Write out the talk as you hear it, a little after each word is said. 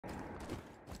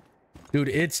Dude,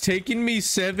 it's taken me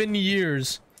 7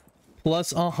 years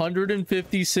plus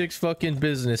 156 fucking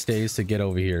business days to get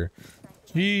over here.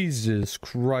 Jesus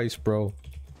Christ, bro.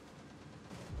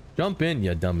 Jump in,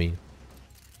 you dummy.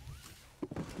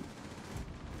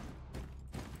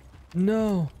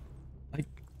 No.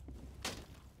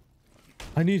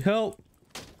 I need help.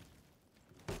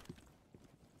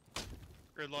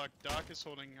 Gridlock, Doc is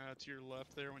holding to your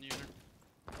left there when you enter.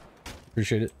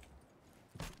 Appreciate it.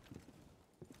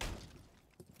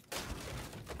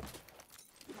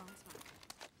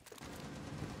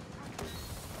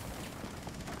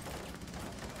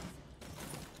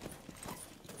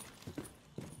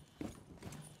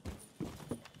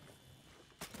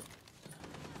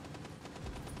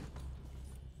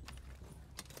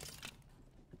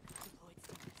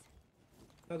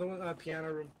 Another one,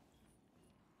 piano room.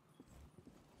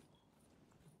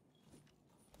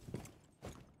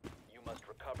 You must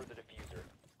recover the diffuser.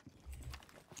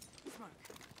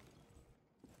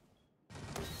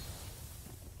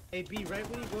 Hey B, right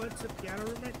when you go into the piano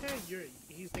room right there,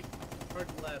 he's like hard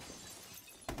left.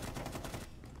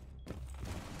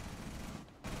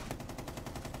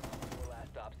 Last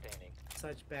stop standing.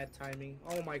 Such bad timing.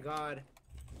 Oh my god.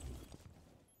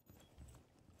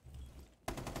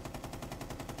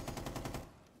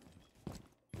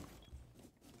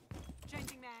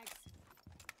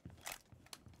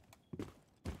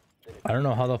 I don't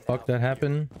know how the fuck that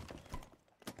happened.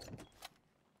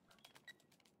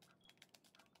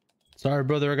 Sorry,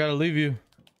 brother, I gotta leave you.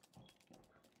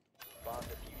 Bomb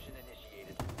diffusion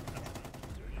initiated.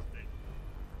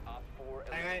 Op 4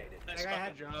 That eliminated. Nice guy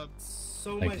had fucking job.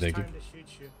 so Thank much you. time to shoot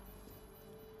you.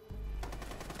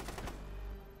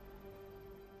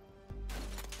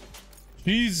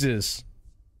 Jesus.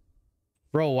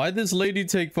 Bro, why'd this lady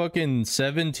take fucking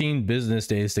 17 business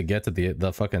days to get to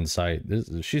the fucking site?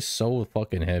 She's so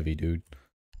fucking heavy, dude.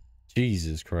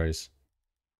 Jesus Christ.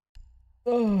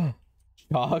 Oh,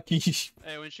 Shocky.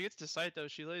 Hey, when she gets to site though,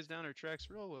 she lays down her tracks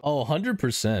real well. Oh,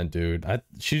 100%, dude.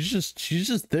 She's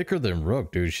just thicker than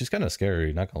Rook, dude. She's kind of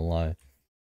scary, not gonna lie.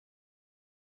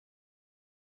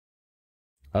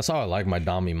 That's how I like my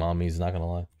Dommy mommies, not gonna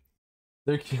lie.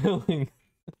 They're killing.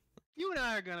 You and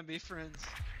I are gonna be friends.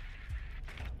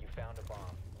 You found a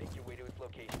bomb. Make your way to its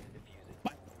location and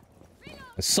defuse it.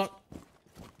 I suck.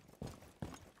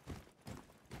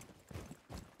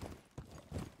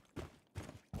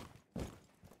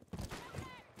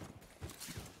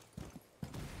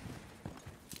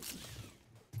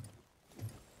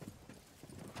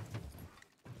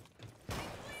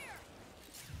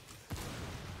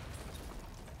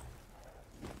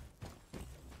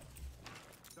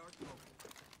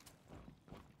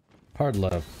 Hard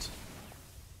left.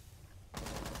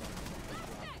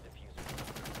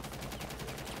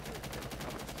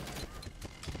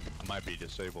 I might be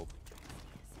disabled.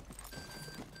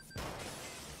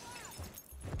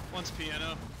 One's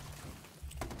piano.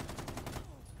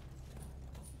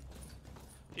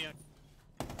 Piano.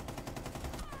 The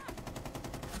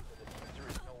diffuser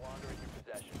is no longer in your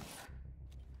possession.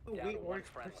 Oh Down wait, to one Oryx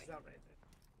friendly. pushes out right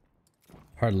there.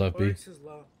 Hard left, B. Oryx is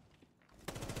low.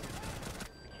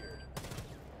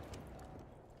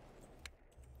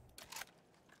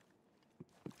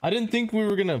 I didn't think we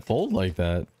were gonna fold like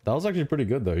that. That was actually pretty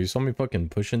good though. You saw me fucking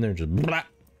push in there, just blah.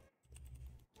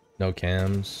 No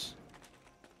cams.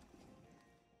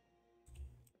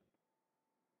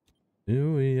 Here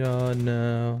we are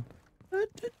now.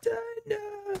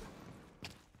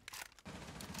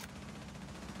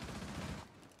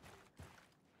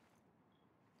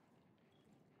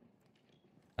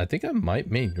 I think I might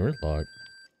make Gridlock.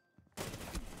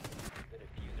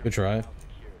 Good try.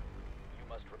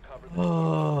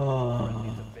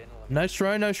 Oh, nice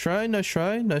try, nice try, nice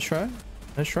try, nice try,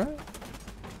 nice try.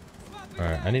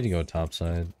 Alright, I need to go top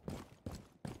side.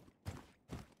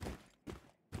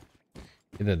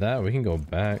 Either that or we can go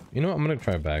back. You know what? I'm gonna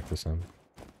try back this time.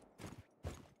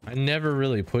 I never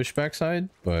really push backside,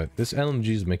 but this LMG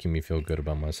is making me feel good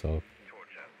about myself.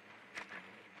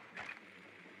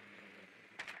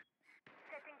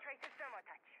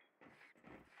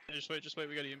 Hey, just wait,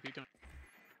 we got EMP coming.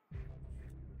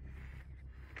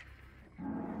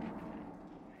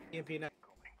 EMP now.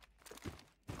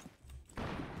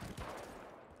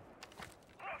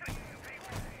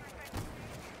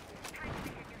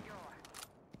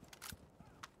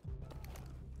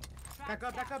 Back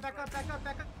up, back up, back up, back up,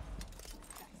 back up.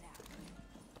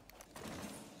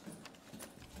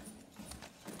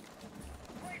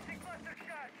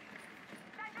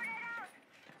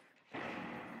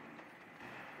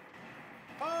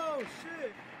 Oh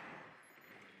shit!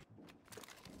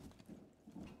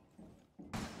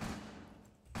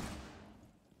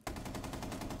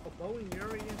 Blowing, you're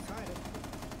already inside.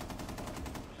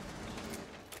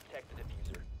 Protect the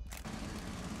diffuser.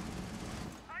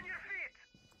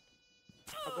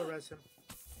 I'll go res him.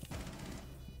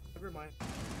 Never mind.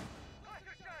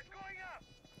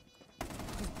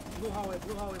 Blue hallway,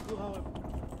 blue hallway, blue hallway.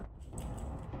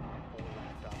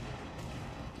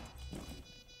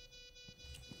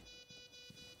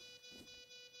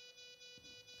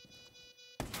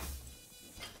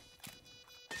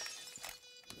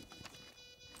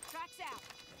 Tracks out.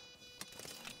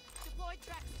 Deploy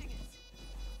track stingers.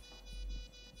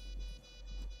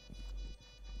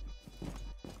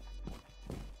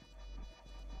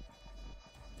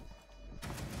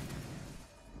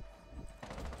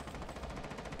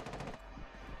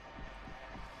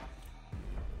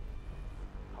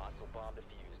 Hostile bomb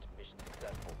defused. Mission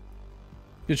successful.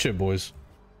 Good shit, boys.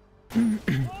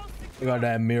 We got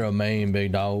that Mira main,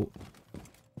 big dog.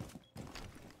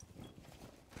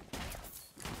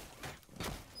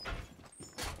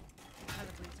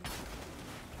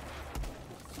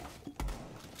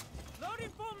 Loading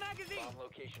full magazine. Bomb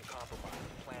location compromised.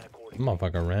 Plan accordingly.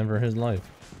 Motherfucker ran for his life.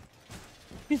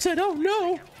 He said, "Oh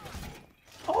no!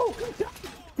 Oh,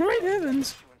 great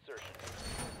heavens! To insertion.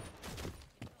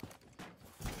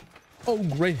 Oh,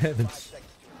 great heavens!" Seconds to insertion.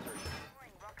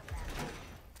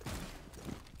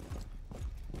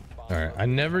 All right, I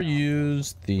never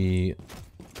used the.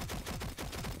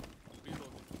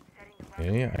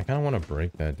 Okay, I kind of want to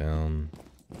break that down.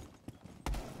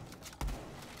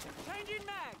 Changing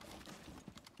mag.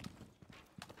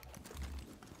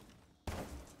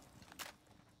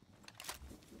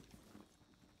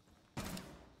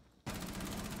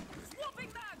 Swapping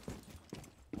mag.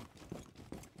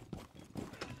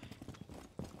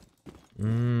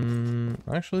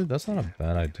 Actually, that's not a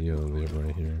bad idea to leave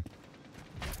right here.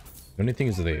 The only thing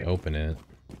is that they open it.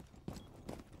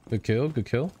 Good kill, good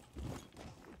kill.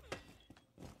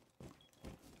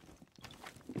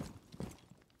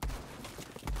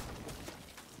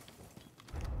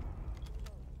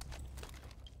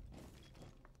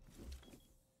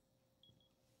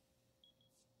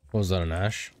 What was that, an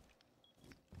Ash?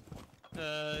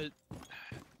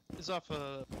 It's off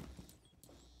it's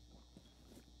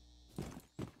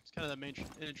kind of that main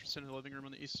entrance into the living room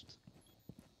on the east.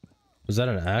 Was that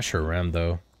an Ash or Ram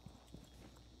though?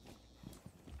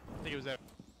 I think it was that.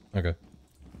 Okay.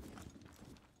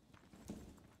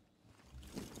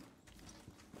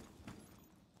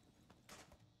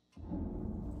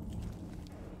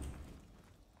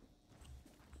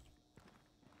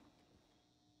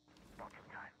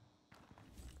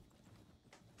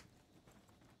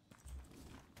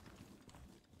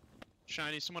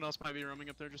 Shiny, someone else might be roaming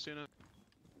up there, just seeing it.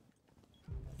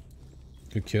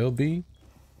 Good kill, B.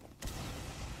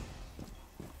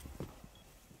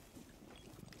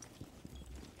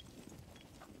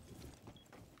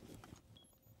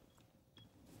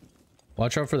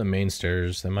 Watch out for the main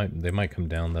stairs. They might come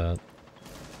down that.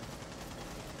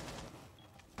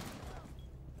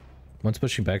 One's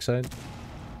pushing backside.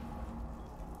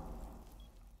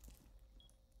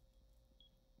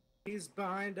 He's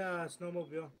behind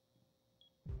snowmobile.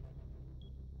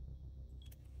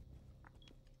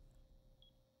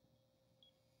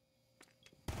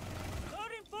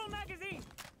 Loading full magazine.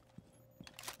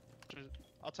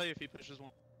 I'll tell you if he pushes one.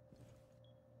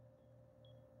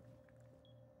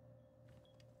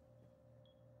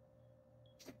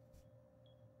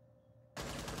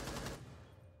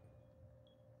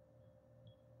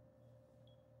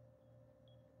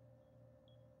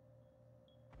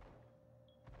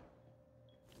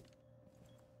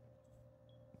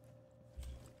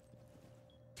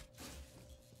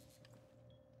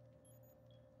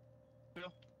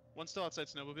 One's still outside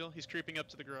snowmobile. He's creeping up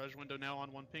to the garage window now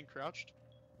on one ping, crouched.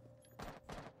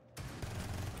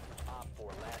 Op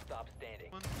 4, last stop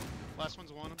standing. One. Last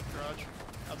one's one, garage,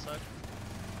 outside,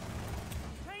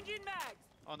 Changing mags.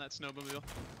 on that snowmobile.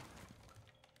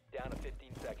 Down to 15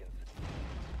 seconds.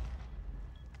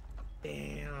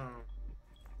 Damn.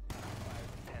 10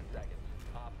 seconds.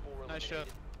 Op 4 Nice shot.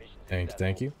 eliminated. Mission Thank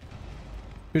successful. you.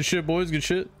 Good shit, boys. Good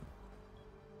shit.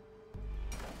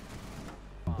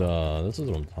 This is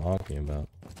what I'm talking about.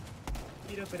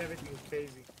 Beat up and everything is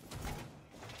crazy.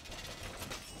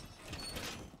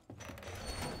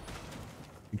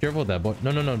 Be careful with that boy.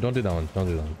 No, no, no. Don't do that one. Don't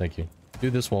do that one. Thank you. Do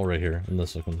this wall right here. And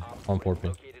this one. Op On 4 4 pin.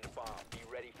 located a bomb. Be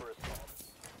ready for assault.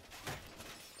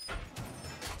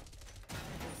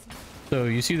 So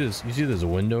you see this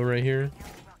window right here?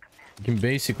 You can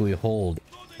basically hold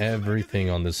everything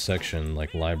on this section,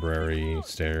 like library,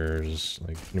 stairs,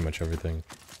 like pretty much everything.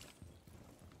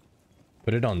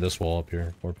 Put it on this wall up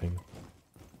here, 4 ping.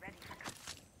 10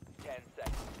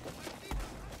 seconds.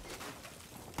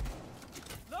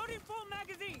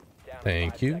 to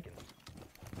Thank 5 you. seconds.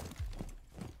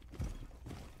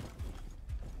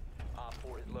 Op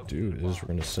 4 is located Dude, a is bomb. we're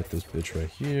gonna set this bitch right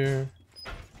here.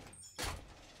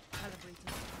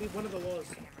 Leave one of the walls.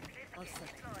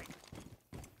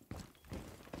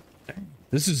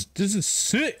 This is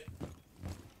sick.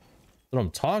 That's what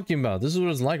I'm talking about. This is what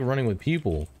it's like running with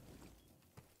people.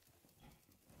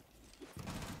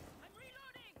 I'm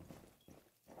reloading.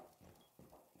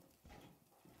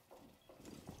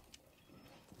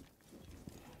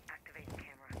 Activating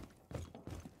camera.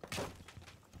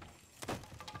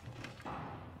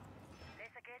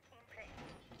 Laser gate in place.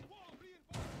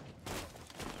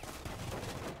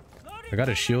 Loading I got a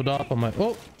full shield up on my.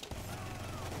 Oh.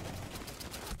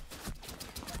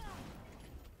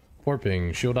 Poor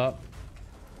ping, shield up.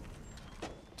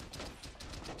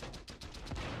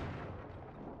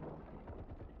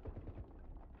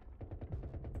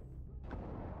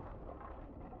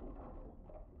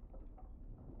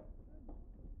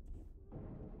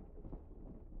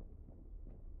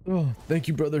 Oh, thank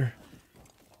you, brother.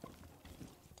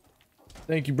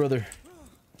 Thank you, brother.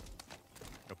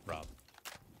 No problem.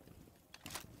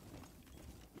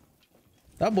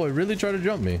 That boy really tried to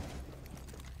jump me.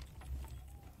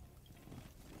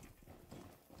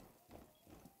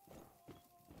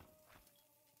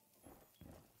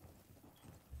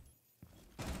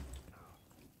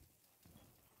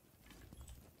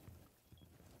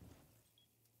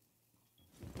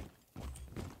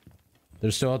 They're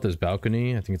still at this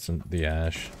balcony. I think it's in the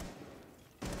ash.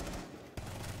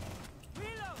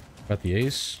 Reload. Got the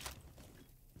ace.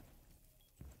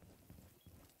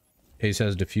 Ace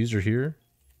has diffuser here.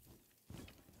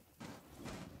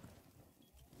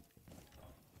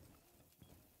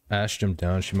 Ash jumped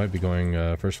down. She might be going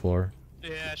first floor.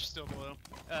 Yeah, Ash is still below.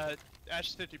 Ash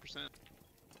is 50%.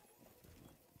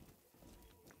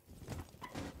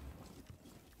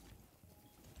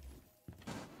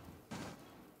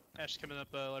 Ash is coming up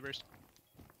libraries.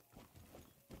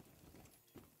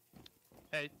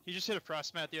 Hey, he just hit a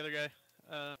frost mat, the other guy.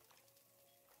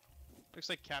 Looks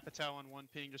like Capital on 1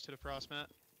 ping just hit a frost mat.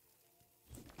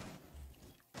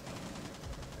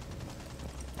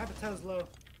 Capital's low.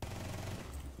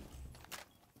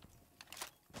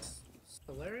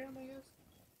 Solarium, I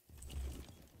guess?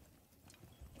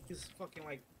 He's fucking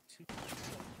like 2.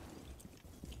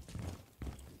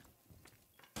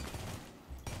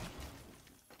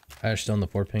 Ash down the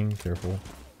 4 ping. Careful.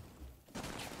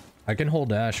 I can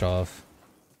hold Ash off.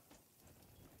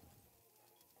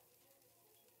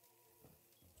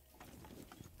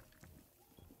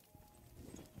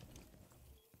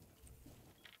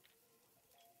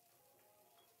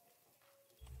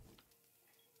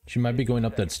 She might be going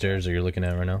up that stairs that you're looking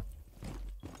at right now.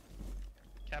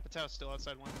 Capital's still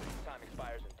outside 1 ping. Time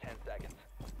expires in 10 seconds.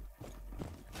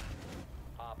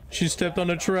 Op 4 She stepped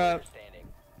on a last trap. operator standing.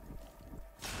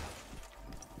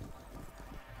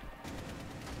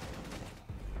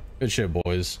 Good shit,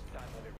 boys.